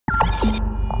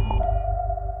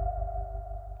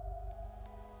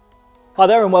Hi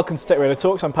there and welcome to TechRadar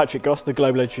Talks. I'm Patrick Goss, the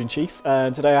Global Editor-in-Chief,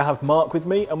 and today I have Mark with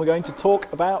me and we're going to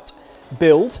talk about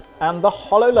Build and the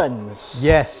HoloLens.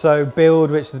 Yes, so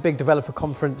Build, which is the big developer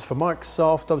conference for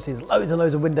Microsoft. Obviously there's loads and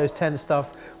loads of Windows 10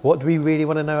 stuff. What do we really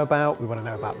want to know about? We want to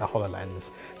know about the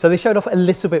HoloLens. So they showed off a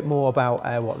little bit more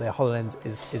about what the HoloLens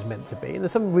is meant to be. And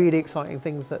there's some really exciting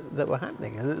things that were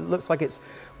happening. And it looks like it's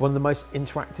one of the most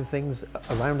interactive things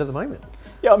around at the moment.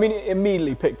 Yeah, I mean, it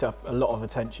immediately picked up a lot of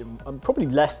attention. Probably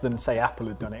less than, say, Apple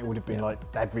had done it. It would have been like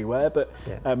everywhere, but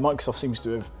Microsoft seems to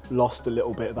have lost a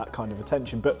little bit of that kind of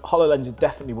attention. But HoloLens is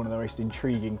definitely one of the most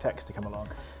intriguing techs to come along.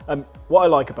 What I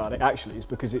like about it actually is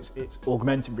because it's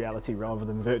augmented reality rather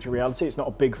than virtual reality. It's not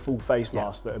a big full face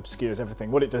mask that obscures everything.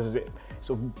 What it does is it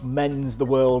sort of mends the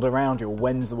world around you, or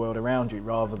wends the world around you,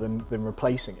 rather than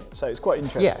replacing it. So it's quite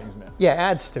interesting, isn't it? Yeah, it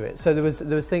adds to it. So there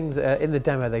was things in the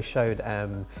demo they showed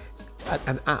an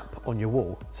app on your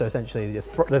wall. So essentially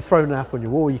they've thrown an app on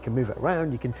your wall, you can move it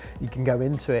around, you can go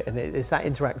into it, and it's that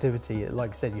interactivity.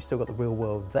 Like I said, you still got the real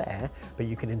world there, but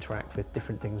you can interact with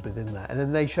different things within that. And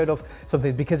then they showed off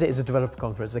something, because it is a developer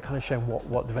conference, they're kind of showing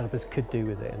what developers could do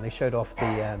with it. And they showed off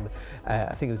the,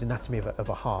 I think it was anatomy of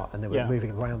a heart, and they were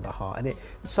moving around the heart. And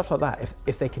stuff like that,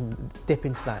 if they can dip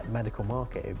into that medical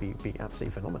market, it would be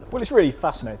absolutely phenomenal. Well, it's really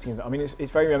fascinating, isn't it? I mean,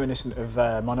 it's very reminiscent of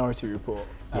Minority Report,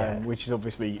 which has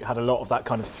obviously had a lot of that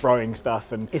kind of throwing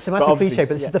stuff. And it's a massive cliche,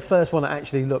 but this is the first one that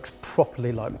actually looks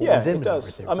properly like what was in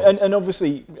Minority Report. I mean, and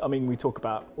obviously, I mean, we talk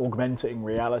about augmenting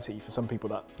reality. For some people,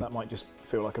 that might just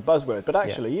feel like a buzzword. But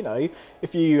actually, you know,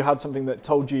 if you had something that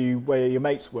told you where your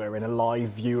mates were in a live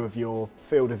view of your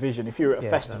field of vision, if you were at a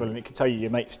festival and it could tell you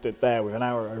your mate stood there with an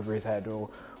arrow over his head, or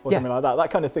something like that.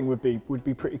 That kind of thing would be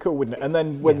pretty cool, wouldn't it? And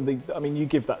then when I mean, you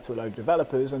give that to a load of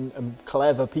developers and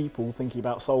clever people thinking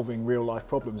about solving real life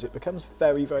problems, it becomes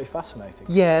very, very fascinating.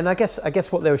 Yeah, and I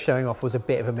guess what they were showing off was a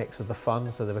bit of a mix of the fun.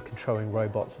 So they were controlling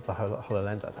robots with the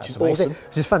HoloLens. That's amazing, awesome.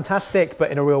 Which is fantastic.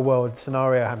 But in a real world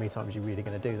scenario, how many times are you really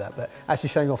going to do that? But actually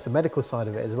showing off the medical side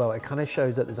of it as well, it kind of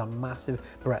shows that there's a massive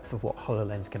breadth of what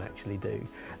HoloLens can actually do.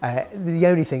 The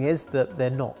only thing is that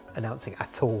they're not announcing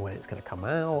at all when it's going to come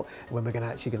out, when we're going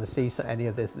to see any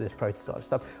of this prototype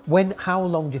stuff. How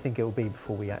long do you think it will be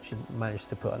before we actually manage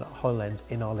to put a HoloLens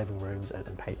in our living rooms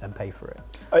and pay for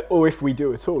it? Or if we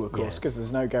do at all, of course, because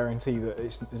there's no guarantee that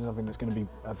it's something that's going to be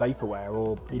a vaporware,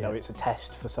 or you know, it's a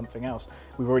test for something else.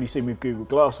 We've already seen with Google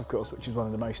Glass, of course, which is one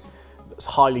of the most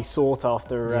highly sought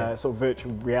after sort of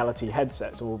virtual reality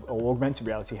headsets or augmented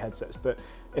reality headsets, that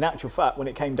in actual fact, when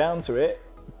it came down to it,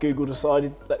 Google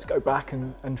decided, let's go back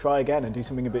and try again and do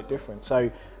something a bit different.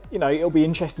 So, you know, it'll be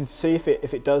interesting to see if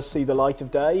it does see the light of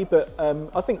day, but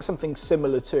I think something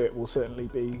similar to it will certainly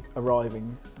be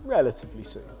arriving relatively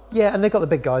soon. Yeah, and they've got the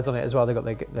big guys on it as well. They've got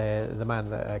the man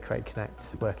that created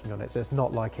Kinect working on it. So it's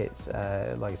not like it's,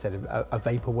 like I said, a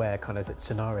vaporware kind of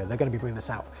scenario. They're going to be bringing this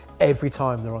out every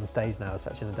time they're on stage now.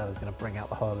 Satya Nadella is going to bring out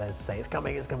the HoloLens and say, it's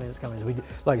coming, it's coming, it's coming. So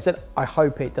like I said, I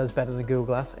hope it does better than Google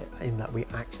Glass in that we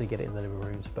actually get it in the living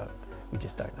rooms, but we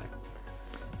just don't know.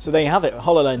 So there you have it.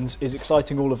 HoloLens is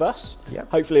exciting all of us.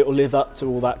 Yep. Hopefully it will live up to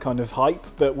all that kind of hype,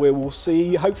 but we will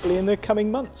see hopefully in the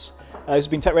coming months. This has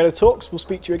been TechRadar Talks. We'll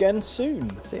speak to you again soon.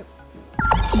 See you.